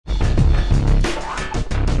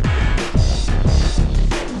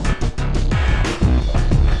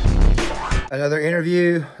Another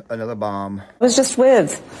interview, another bomb. I was just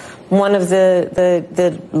with one of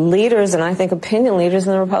the leaders, and I think opinion leaders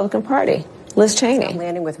in the Republican Party, Liz Cheney. It's not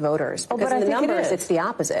landing with voters. Because in the numbers, it's the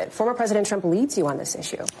opposite. Former President Trump leads you on this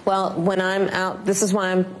issue. Well, when I'm out, this is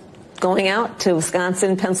why I'm going out to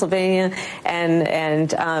Wisconsin, Pennsylvania,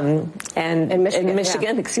 and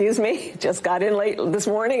Michigan. Yeah. Excuse me, just got in late this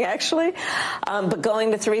morning, actually. But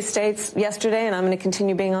going to 3 states yesterday, and I'm going to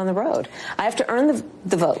continue being on the road. I have to earn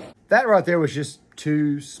the vote. That right there was just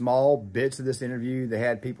 2 small bits of this interview. They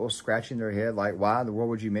had people scratching their head like, why in the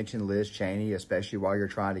world would you mention Liz Cheney, especially while you're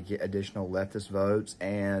trying to get additional leftist votes?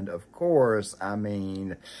 And of course, I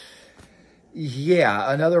mean,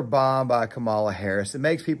 yeah, another bomb by Kamala Harris. It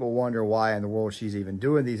makes people wonder why in the world she's even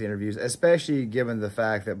doing these interviews, especially given the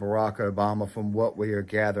fact that Barack Obama, from what we are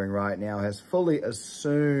gathering right now, has fully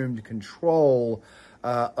assumed control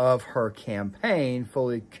of her campaign,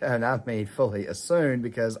 fully assumed,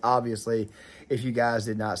 because obviously, if you guys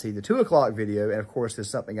did not see the 2 o'clock video, and of course, there's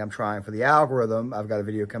something I'm trying for the algorithm. I've got a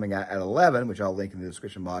video coming out at 11, which I'll link in the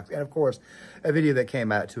description box. And of course, a video that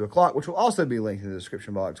came out at 2 o'clock, which will also be linked in the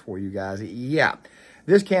description box for you guys. Yeah,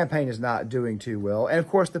 this campaign is not doing too well. And of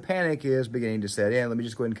course, the panic is beginning to set in. Let me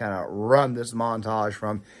just go ahead and kind of run this montage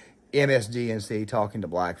from MSDNC talking to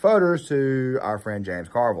black voters to our friend James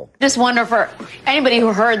Carville. Just wonder for anybody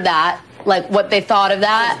who heard that, like what they thought of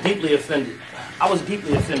that. I was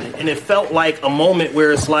deeply offended. And it felt like a moment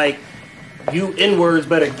where it's like, you N-words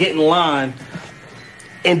better get in line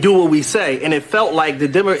and do what we say. And it felt like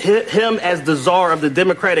him as the czar of the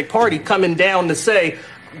Democratic Party coming down to say,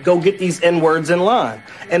 go get these N-words in line.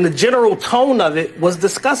 And the general tone of it was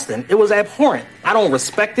disgusting. It was abhorrent. I don't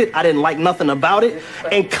respect it. I didn't like nothing about it.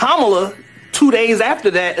 And Kamala, 2 days after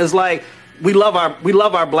that, is like, we love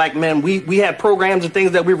our black men. We have programs and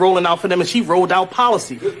things that we're rolling out for them, and she rolled out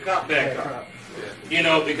policy. Good cop, bad cop. You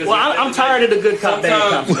know, because I'm tired of the good cop,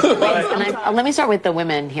 bad cop. Let me start with the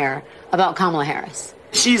women here about Kamala Harris.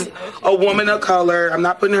 She's a woman of color. I'm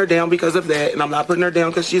not putting her down because of that, and I'm not putting her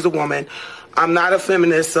down because she's a woman. I'm not a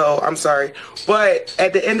feminist, so I'm sorry. But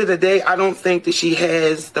at the end of the day, I don't think that she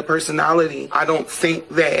has the personality. I don't think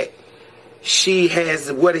that she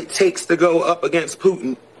has what it takes to go up against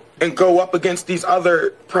Putin and go up against these other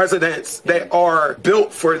presidents that are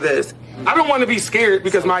built for this. I don't want to be scared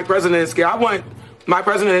because my president is scared. I want my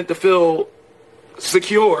president to feel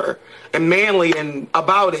secure and manly and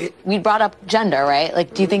about it. We brought up gender, right?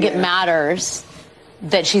 Like, do you think it matters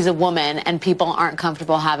that she's a woman and people aren't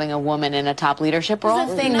comfortable having a woman in a top leadership role?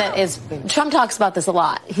 The thing that is, Trump talks about this a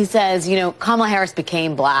lot. He says, you know, Kamala Harris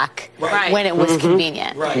became black when it was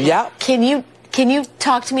convenient. Right. Yeah. Can you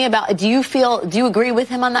talk to me about, do you agree with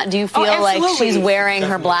him on that? Do you feel like she's wearing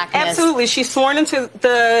her blackness? Absolutely. When she sworn to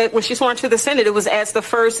the Senate, it was as the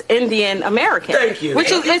first Indian American. Thank you.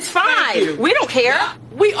 It's fine. We don't care.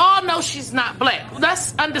 We all know she's not black.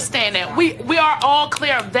 Let's understand that. We are all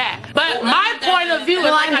clear of that. But my point of view, and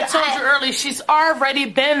like I told you earlier, she's already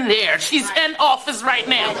been there. She's in office right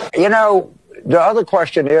now. You know, the other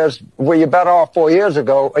question is, were you better off 4 years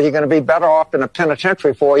ago? Are you going to be better off in a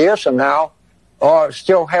penitentiary 4 years from now, or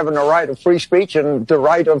still having the right of free speech and the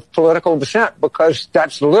right of political dissent? Because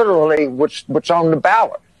that's literally what's on the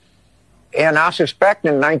ballot. And I suspect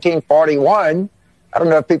in 1941, I don't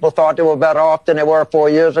know if people thought they were better off than they were 4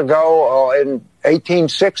 years ago, or in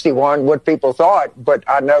 1861, what people thought. But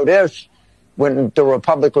I know this, when the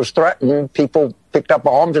Republic was threatened, people picked up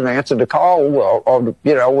arms and answered the call. Or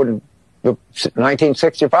you know, when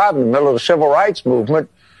 1965, in the middle of the Civil Rights Movement,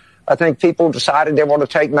 I think people decided they want to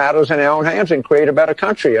take matters in their own hands and create a better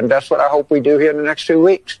country. And that's what I hope we do here in the next 2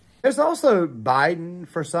 weeks. There's also Biden,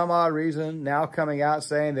 for some odd reason, now coming out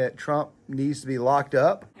saying that Trump needs to be locked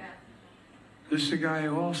up. This is a guy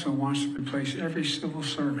who also wants to replace every civil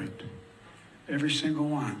servant, every single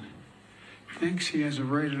one. Thinks he has a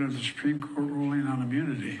right under the Supreme Court ruling on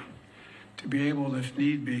immunity to be able, if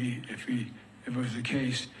need be, if it was the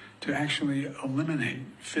case, to actually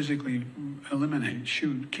physically eliminate,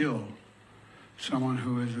 shoot, kill someone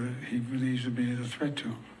who he believes to be a threat to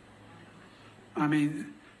him. I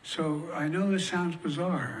mean, so I know this sounds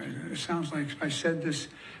bizarre. It sounds like if I said this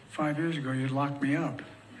 5 years ago, you'd lock me up.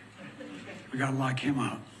 We got to lock him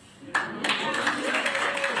up.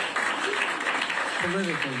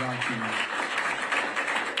 Politically lock him up.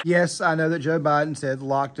 Yes, I know that Joe Biden said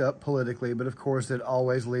locked up politically, but of course it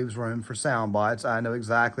always leaves room for sound bites. I know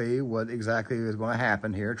exactly what is going to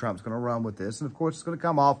happen here. Trump's going to run with this, and of course it's going to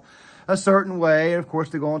come off a certain way. And of course,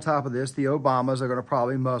 to go on top of this, the Obamas are going to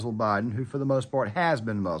probably muzzle Biden, who for the most part has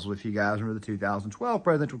been muzzled. If you guys remember the 2012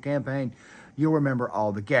 presidential campaign, you'll remember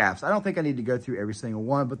all the gaffes. I don't think I need to go through every single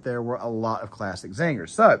one, but there were a lot of classic zingers.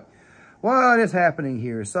 So What is happening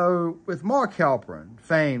here? So with Mark Halperin,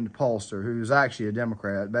 famed pollster, who's actually a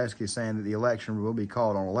Democrat, basically saying that the election will be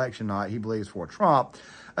called on election night, he believes for Trump,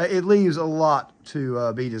 it leaves a lot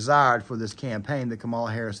to be desired for this campaign that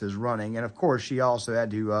Kamala Harris is running. And of course, she also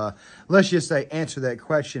had to, let's just say, answer that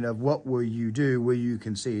question of what will you do? Will you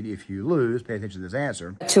concede if you lose? Pay attention to this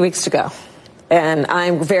answer. 2 weeks to go. And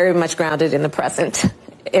I'm very much grounded in the present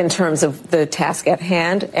in terms of the task at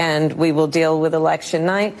hand, and we will deal with election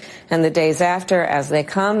night and the days after as they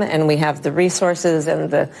come, and we have the resources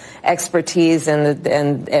and the expertise and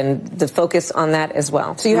the focus on that as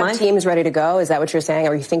well. So you have teams ready to go? Is that what you're saying?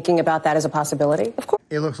 Are you thinking about that as a possibility? Of course.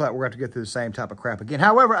 It looks like we're going to have to go through the same type of crap again.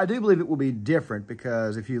 However, I do believe it will be different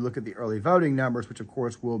because if you look at the early voting numbers, which of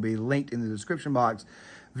course will be linked in the description box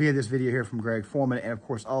via this video here from Greg Foreman, and of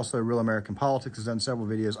course also Real American Politics has done several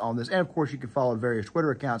videos on this, and of course you can follow various Twitter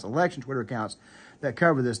accounts, election Twitter accounts that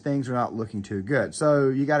cover this. Things are not looking too good. So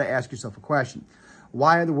you got to ask yourself a question.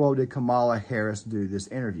 Why in the world did Kamala Harris do this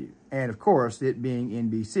interview? And of course, it being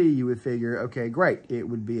NBC, you would figure, okay, great, it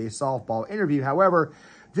would be a softball interview. However,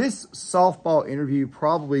 this softball interview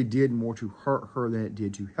probably did more to hurt her than it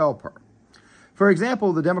did to help her. For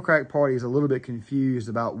example, the Democratic Party is a little bit confused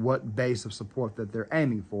about what base of support that they're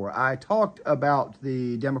aiming for. I talked about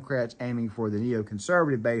the Democrats aiming for the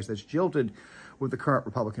neoconservative base that's jilted with the current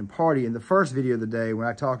Republican Party in the first video of the day when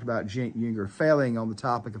I talked about Cenk Uygur failing on the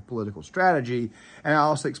topic of political strategy. And I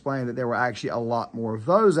also explained that there were actually a lot more of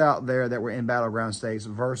those out there that were in battleground states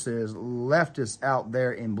versus leftists out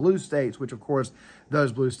there in blue states, which of course,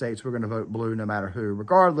 those blue states were going to vote blue no matter who.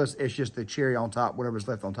 Regardless, it's just the cherry on top, whatever's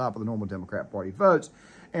left on top of the normal Democrat Party votes,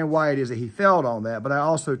 and why it is that he failed on that. But I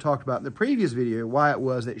also talked about in the previous video why it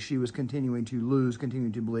was that she was continuing to lose,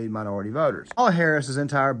 continuing to bleed minority voters. Kamala Harris's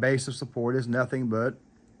entire base of support is nothing but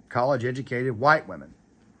college-educated white women.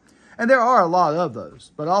 And there are a lot of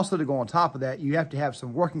those. But also to go on top of that, you have to have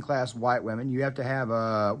some working-class white women. You have to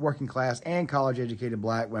have working-class and college-educated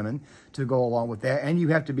black women to go along with that. And you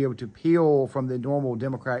have to be able to peel from the normal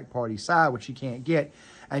Democratic Party side, which you can't get.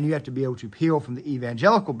 And you have to be able to peel from the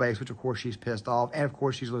evangelical base, which of course she's pissed off. And of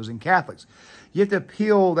course she's losing Catholics. You have to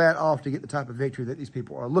peel that off to get the type of victory that these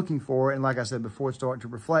people are looking for. And like I said before, it's starting to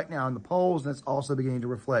reflect now in the polls. And it's also beginning to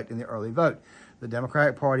reflect in the early vote. The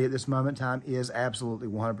Democratic Party at this moment in time is absolutely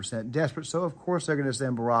 100% desperate. So, of course, they're going to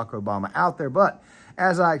send Barack Obama out there. But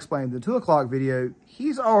as I explained in the 2 o'clock video,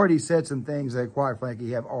 he's already said some things that, quite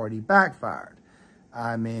frankly, have already backfired.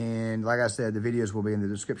 I mean, like I said, the videos will be in the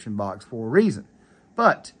description box for a reason.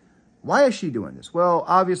 But why is she doing this? Well,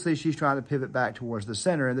 obviously, she's trying to pivot back towards the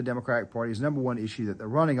center, and the Democratic Party's #1 issue that they're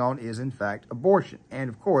running on is, in fact, abortion. And,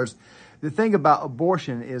 of course, the thing about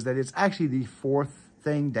abortion is that it's actually the 4th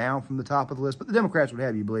thing down from the top of the list, but the Democrats would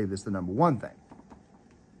have you believe it's the #1 thing.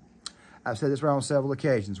 I've said this around on several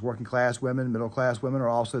occasions. Working class women, middle class women are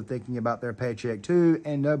also thinking about their paycheck too,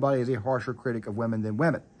 and nobody is a harsher critic of women than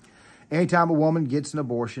women. Anytime a woman gets an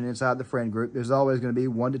abortion inside the friend group, there's always going to be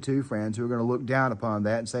 1 to 2 friends who are going to look down upon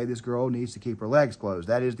that and say this girl needs to keep her legs closed.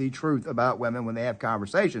 That is the truth about women when they have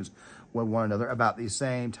conversations with one another about these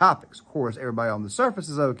same topics. Of course, everybody on the surface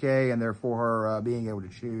is okay, and therefore her being able to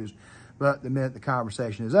choose. But the minute the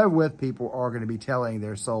conversation is over with, people are going to be telling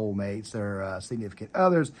their soulmates, their significant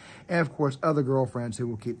others, and of course, other girlfriends who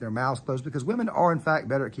will keep their mouths closed because women are, in fact,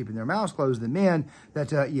 better at keeping their mouths closed than men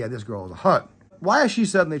that, yeah, this girl is a hoe. Why is she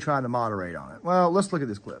suddenly trying to moderate on it? Well, let's look at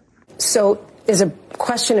this clip. So is a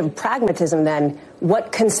question of pragmatism then,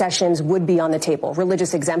 what concessions would be on the table?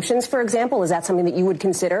 Religious exemptions, for example, is that something that you would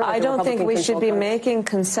consider? I don't think we should be making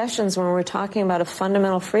concessions when we're talking about a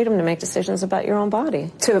fundamental freedom to make decisions about your own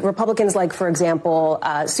body. To Republicans like, for example,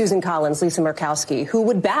 Susan Collins, Lisa Murkowski, who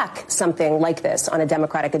would back something like this on a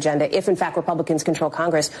Democratic agenda if, in fact, Republicans control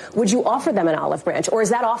Congress, would you offer them an olive branch, or is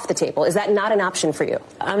that off the table? Is that not an option for you?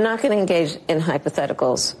 I'm not going to engage in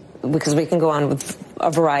hypotheticals because we can go on with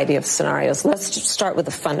a variety of scenarios. Let's just start with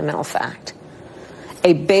a fundamental fact.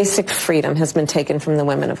 A basic freedom has been taken from the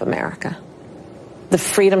women of America. The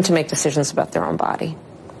freedom to make decisions about their own body.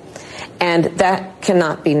 And that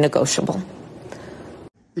cannot be negotiable.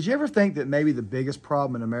 Did you ever think that maybe the biggest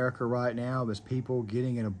problem in America right now is people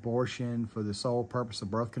getting an abortion for the sole purpose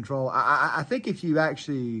of birth control? I think if you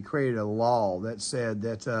actually created a law that said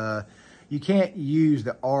that you can't use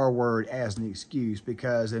the R word as an excuse,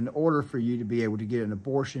 because in order for you to be able to get an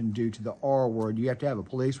abortion due to the R word, you have to have a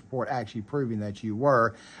police report actually proving that you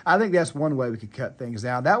were. I think that's one way we could cut things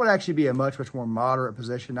down. That would actually be a much more moderate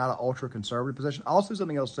position, not an ultra-conservative position. Also,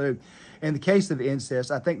 something else too, in the case of incest,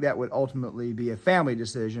 I think that would ultimately be a family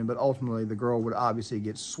decision, but ultimately the girl would obviously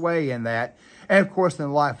get sway in that. And of course, in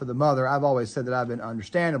the life of the mother, I've always said that I've been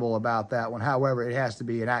understandable about that one. However, it has to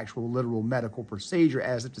be an actual literal medical procedure,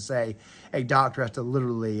 as if to say a doctor has to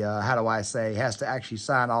literally, has to actually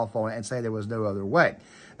sign off on it and say there was no other way.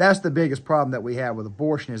 That's the biggest problem that we have with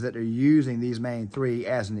abortion, is that they're using these main three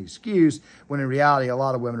as an excuse, when in reality, a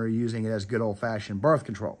lot of women are using it as good old-fashioned birth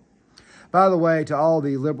control. By the way, to all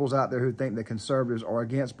the liberals out there who think that conservatives are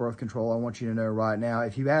against birth control, I want you to know right now,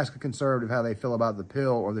 if you ask a conservative how they feel about the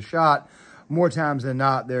pill or the shot, more times than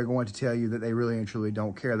not, they're going to tell you that they really and truly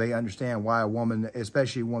don't care. They understand why a woman,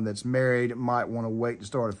 especially one that's married, might want to wait to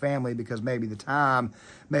start a family, because maybe the time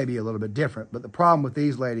may be a little bit different. But the problem with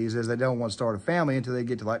these ladies is they don't want to start a family until they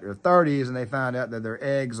get to like their 30s, and they find out that their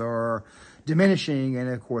eggs are diminishing. And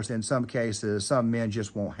of course, in some cases, some men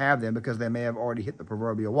just won't have them because they may have already hit the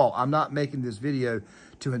proverbial wall. I'm not making this video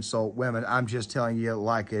to insult women. I'm just telling you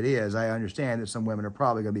like it is. I understand that some women are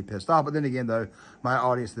probably going to be pissed off. But then again, though, my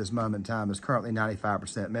audience at this moment in time is currently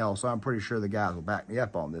 95% male. So I'm pretty sure the guys will back me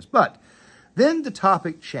up on this. But then the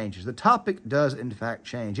topic changes. The topic does, in fact,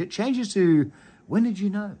 change. It changes to, when did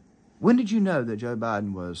you know? When did you know that Joe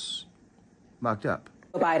Biden was locked up?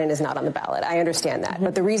 Joe Biden is not on the ballot. I understand that.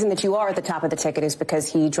 But the reason that you are at the top of the ticket is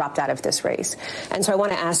because he dropped out of this race. And so I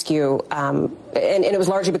want to ask you, and it was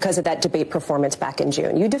largely because of that debate performance back in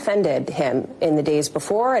June. You defended him in the days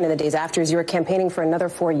before and in the days after, as you were campaigning for another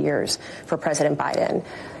 4 years for President Biden.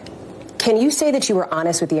 Can you say that you were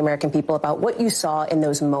honest with the American people about what you saw in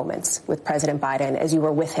those moments with President Biden as you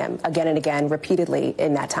were with him again and again, repeatedly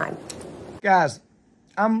in that time? Guys,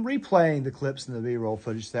 I'm replaying the clips and the B-roll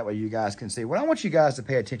footage so that way you guys can see. What I want you guys to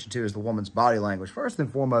pay attention to is the woman's body language. First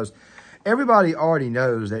and foremost, everybody already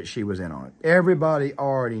knows that she was in on it. Everybody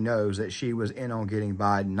already knows that she was in on getting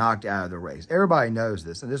Biden knocked out of the race. Everybody knows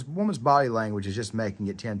this. And this woman's body language is just making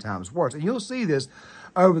it 10 times worse. And you'll see this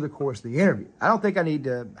over the course of the interview. I don't think I need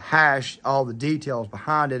to hash all the details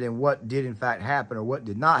behind it and what did in fact happen or what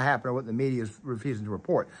did not happen or what the media is refusing to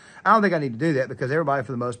report. I don't think I need to do that, because everybody,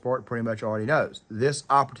 for the most part, pretty much already knows. This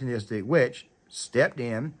opportunistic witch stepped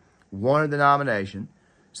in, wanted the nomination,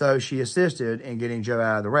 so she assisted in getting Joe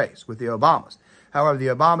out of the race with the Obamas. However, the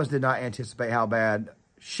Obamas did not anticipate how bad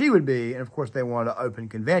she would be, and of course they wanted an open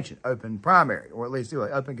convention, open primary, or at least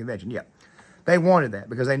open convention, yeah. They wanted that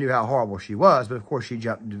because they knew how horrible she was, but of course she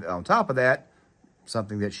jumped on top of that,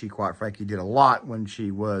 something that she quite frankly did a lot when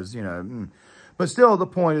she was, But still, the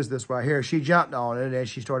point is this right here. She jumped on it and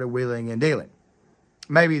she started wheeling and dealing.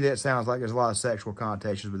 Maybe that sounds like there's a lot of sexual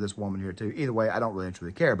connotations with this woman here too. Either way, I don't really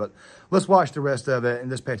truly care, but let's watch the rest of it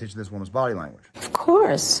and let's pay attention to this woman's body language. Of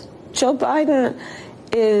course. Joe Biden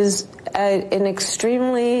is an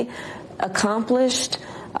extremely accomplished,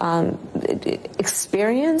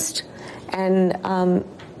 experienced, and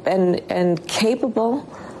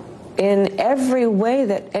capable in every way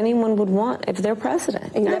that anyone would want if they're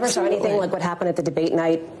president. And you never saw anything like what happened at the debate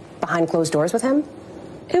night behind closed doors with him?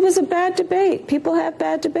 It was a bad debate. People have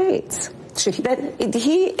bad debates.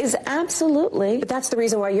 He is absolutely... But that's the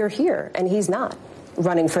reason why you're here, and he's not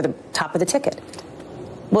running for the top of the ticket.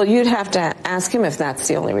 Well, you'd have to ask him if that's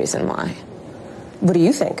the only reason why. What do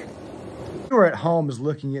you think? Who are at home is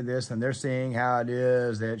looking at this and they're seeing how it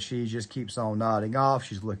is that she just keeps on nodding off.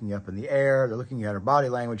 She's looking up in the air. They're looking at her body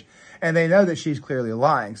language and they know that she's clearly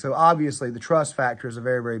lying. So obviously the trust factor is a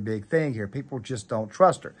very, very big thing here. People just don't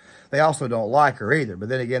trust her. They also don't like her either. But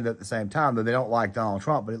then again, at the same time, though, they don't like Donald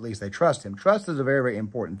Trump, but at least they trust him. Trust is a very, very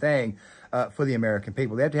important thing for the American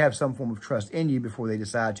people. They have to have some form of trust in you before they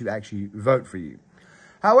decide to actually vote for you.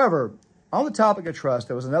 However, on the topic of trust,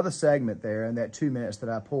 there was another segment there in that 2 minutes that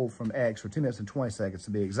I pulled from X, or 2 minutes and 20 seconds to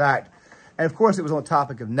be exact. And of course, it was on the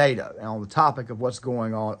topic of NATO and on the topic of what's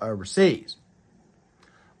going on overseas.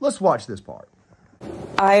 Let's watch this part.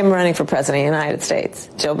 I am running for president of the United States.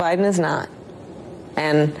 Joe Biden is not.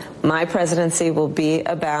 And my presidency will be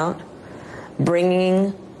about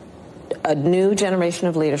bringing a new generation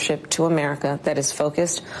of leadership to America that is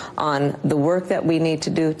focused on the work that we need to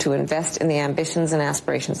do to invest in the ambitions and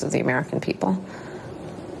aspirations of the American people.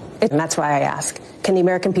 And that's why I ask, can the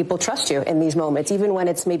American people trust you in these moments, even when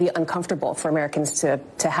it's maybe uncomfortable for Americans to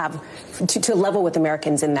level with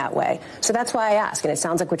Americans in that way? So that's why I ask. And it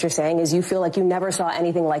sounds like what you're saying is you feel like you never saw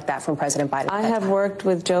anything like that from President Biden. I have worked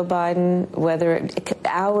with Joe Biden,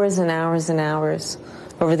 hours and hours and hours,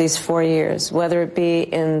 over these 4 years, whether it be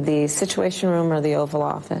in the Situation Room or the Oval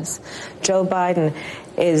Office. Joe Biden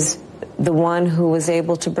is the one who was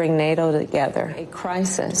able to bring NATO together, a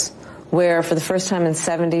crisis where for the first time in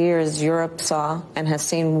 70 years, Europe saw and has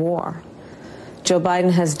seen war. Joe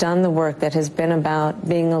Biden has done the work that has been about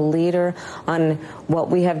being a leader on what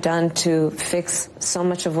we have done to fix so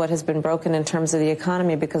much of what has been broken in terms of the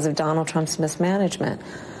economy because of Donald Trump's mismanagement.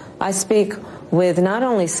 I speak with not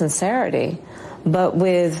only sincerity, but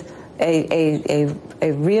with a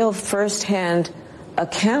real firsthand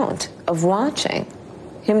account of watching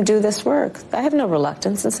him do this work. I have no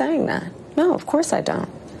reluctance in saying that. No, of course I don't.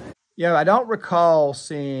 Yeah, I don't recall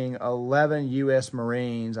seeing 11 U.S.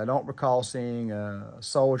 Marines. I don't recall seeing a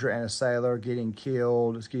soldier and a sailor getting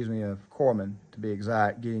killed, a corpsman to be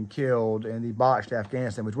exact, getting killed in the botched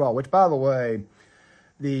Afghanistan withdrawal, which, by the way,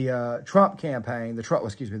 the Trump campaign, the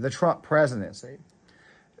Trump presidency,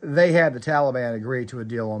 they had the Taliban agree to a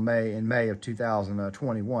deal in May of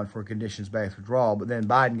 2021 for a conditions-based withdrawal, but then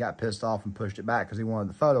Biden got pissed off and pushed it back because he wanted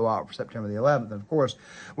the photo op for September the 11th. And of course,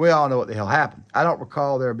 we all know what the hell happened. I don't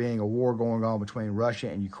recall there being a war going on between Russia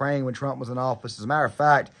and Ukraine when Trump was in office. As a matter of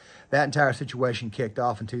fact, that entire situation kicked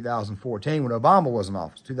off in 2014 when Obama was in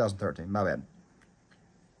office. 2013, my bad.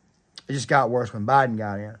 It just got worse when Biden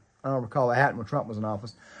got in. I don't recall that happened when Trump was in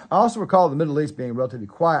office. I also recall the Middle East being relatively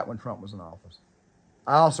quiet when Trump was in office.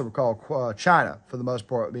 I also recall China, for the most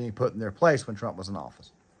part, being put in their place when Trump was in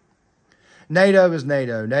office. NATO is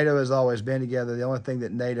NATO. NATO has always been together. The only thing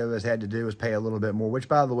that NATO has had to do is pay a little bit more, which,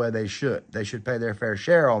 by the way, they should. They should pay their fair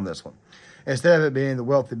share on this one. Instead of it being the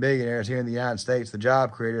wealthy billionaires here in the United States, the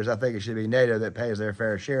job creators, I think it should be NATO that pays their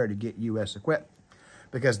fair share to get U.S. equipment,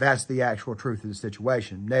 because that's the actual truth of the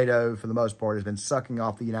situation. NATO, for the most part, has been sucking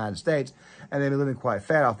off the United States, and they've been living quite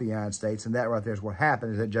fat off the United States, and that right there is what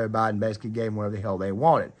happened, is that Joe Biden basically gave them whatever the hell they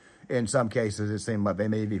wanted. In some cases, it seemed like they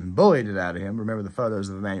may have even bullied it out of him. Remember the photos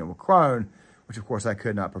of Emmanuel Macron, which, of course, I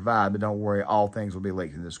could not provide, but don't worry, all things will be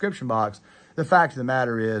linked in the description box. The fact of the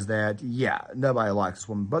matter is that, yeah, nobody likes this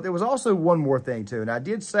woman. But there was also one more thing, too, and I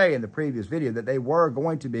did say in the previous video that they were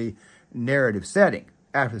going to be narrative setting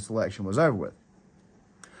after this election was over with.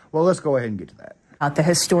 Well, let's go ahead and get to that. About the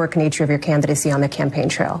historic nature of your candidacy on the campaign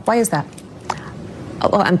trail. Why is that?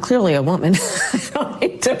 Well, I'm clearly a woman. I don't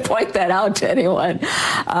need to point that out to anyone.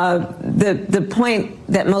 The point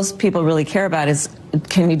that most people really care about is,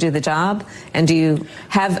 can you do the job? And do you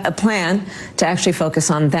have a plan to actually focus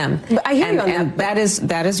on them? I hear you on and that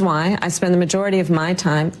is why I spend the majority of my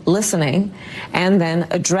time listening and then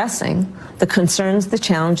addressing the concerns, the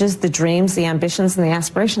challenges, the dreams, the ambitions, and the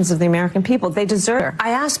aspirations of the American people. They deserve. I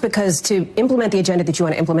ask because to implement the agenda that you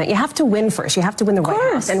want to implement, you have to win first. You have to win the White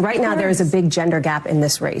House. And right now there is a big gender gap in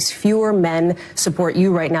this race. Fewer men support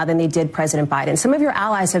you right now than they did President Biden. Some of your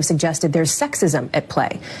allies have suggested there's sexism at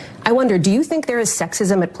play. I wonder, do you think there is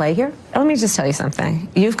sexism at play here? Let me just tell you something.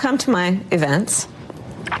 You've come to my events,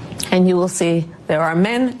 and you will see there are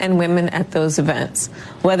men and women at those events,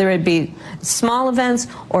 whether it be small events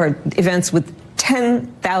or events with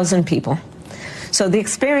 10,000 people. So the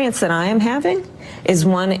experience that I am having is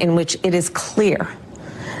one in which it is clear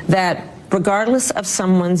that regardless of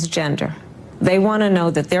someone's gender, they want to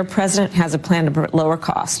know that their president has a plan to lower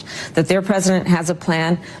cost, that their president has a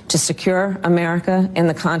plan to secure America in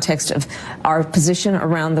the context of our position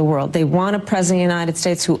around the world. They want a president of the United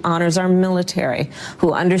States who honors our military,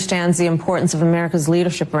 who understands the importance of America's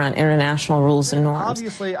leadership around international rules and norms.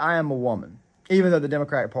 Obviously, I am a woman, even though the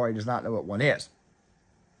Democratic Party does not know what one is.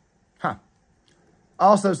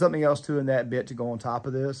 Also, something else, too, in that bit to go on top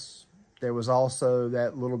of this. There was also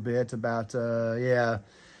that little bit about,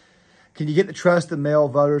 can you get the trust of male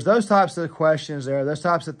voters? Those types of questions there, those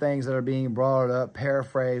types of things that are being brought up,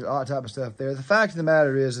 paraphrased, all that type of stuff there. The fact of the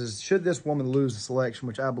matter is should this woman lose this election,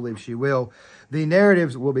 which I believe she will, the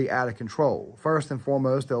narratives will be out of control. First and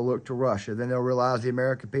foremost, they'll look to Russia. Then they'll realize the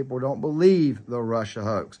American people don't believe the Russia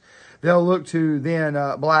hoax. They'll look to then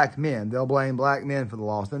black men. They'll blame black men for the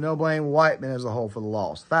loss. Then they'll blame white men as a whole for the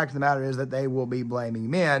loss. The fact of the matter is that they will be blaming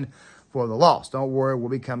men for the loss. Don't worry, we'll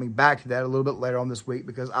be coming back to that a little bit later on this week,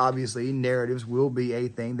 because obviously narratives will be a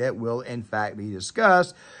thing that will in fact be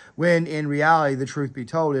discussed, when in reality, the truth be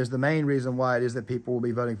told, is the main reason why it is that people will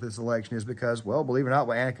be voting for this election is because, well, believe it or not,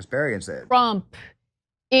 what Anna Kasparian said. Trump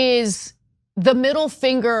is the middle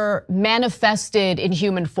finger manifested in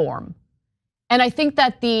human form. And I think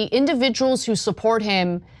that the individuals who support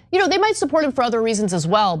him, you know, they might support him for other reasons as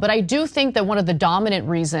well, but I do think that one of the dominant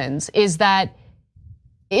reasons is that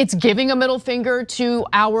it's giving a middle finger to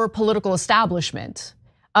our political establishment,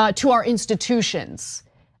 to our institutions.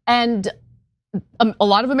 And a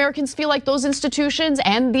lot of Americans feel like those institutions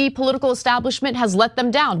and the political establishment has let them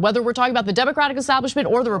down, whether we're talking about the Democratic establishment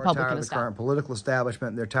or the Republican establishment. The current political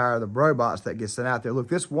establishment, they're tired of the robots that get sent out there. Look,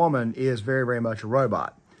 this woman is very, very much a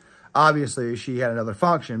robot. Obviously, she had another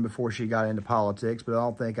function before she got into politics, but I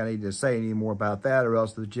don't think I need to say any more about that, or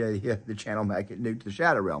else the channel might get nuked to the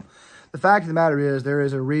shadow realm. The fact of the matter is, there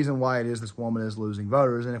is a reason why it is this woman is losing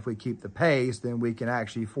voters, and if we keep the pace, then we can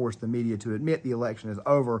actually force the media to admit the election is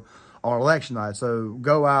over on election night. So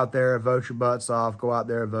go out there, vote your butts off, go out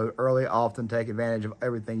there, vote early, often take advantage of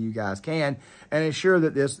everything you guys can, and ensure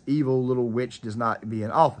that this evil little witch does not be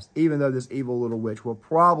in office, even though this evil little witch will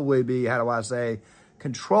probably be, how do I say,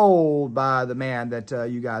 controlled by the man that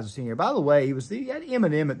you guys are seeing here. By the way, he had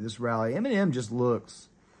Eminem at this rally. Eminem just looks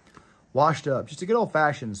washed up, just a good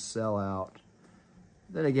old-fashioned sellout.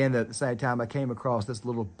 Then again, at the same time, I came across this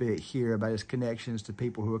little bit here about his connections to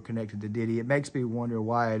people who are connected to Diddy. It makes me wonder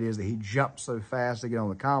why it is that he jumped so fast to get on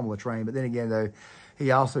the Kamala train. But then again, though, he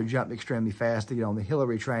also jumped extremely fast to get on the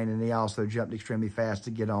Hillary train, and he also jumped extremely fast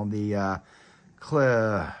to get on the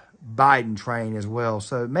Biden train as well.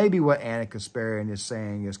 So maybe what Anna Kasparian is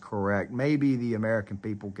saying is correct. Maybe the American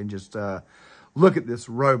people can just look at this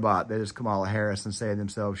robot that is Kamala Harris and say to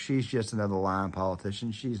themselves, she's just another lying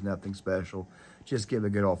politician. She's nothing special. Just give a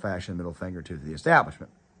good old-fashioned middle finger to the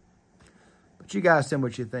establishment. But you guys tell me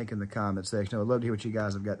what you think in the comment section. I would love to hear what you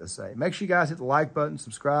guys have got to say. Make sure you guys hit the like button,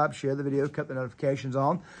 subscribe, share the video, cut the notifications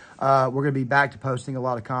on. We're going to be back to posting a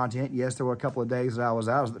lot of content. Yes, there were a couple of days that I was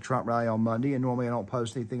out. I was at the Trump rally on Monday, and normally I don't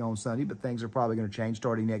post anything on Sunday, but things are probably going to change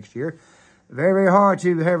starting next year. Very, very hard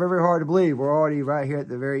to believe. We're already right here at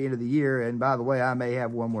the very end of the year, and by the way, I may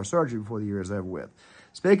have one more surgery before the year is over with.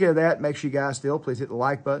 Speaking of that, make sure you guys please hit the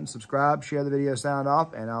like button, subscribe, share the video, sound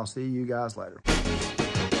off, and I'll see you guys later.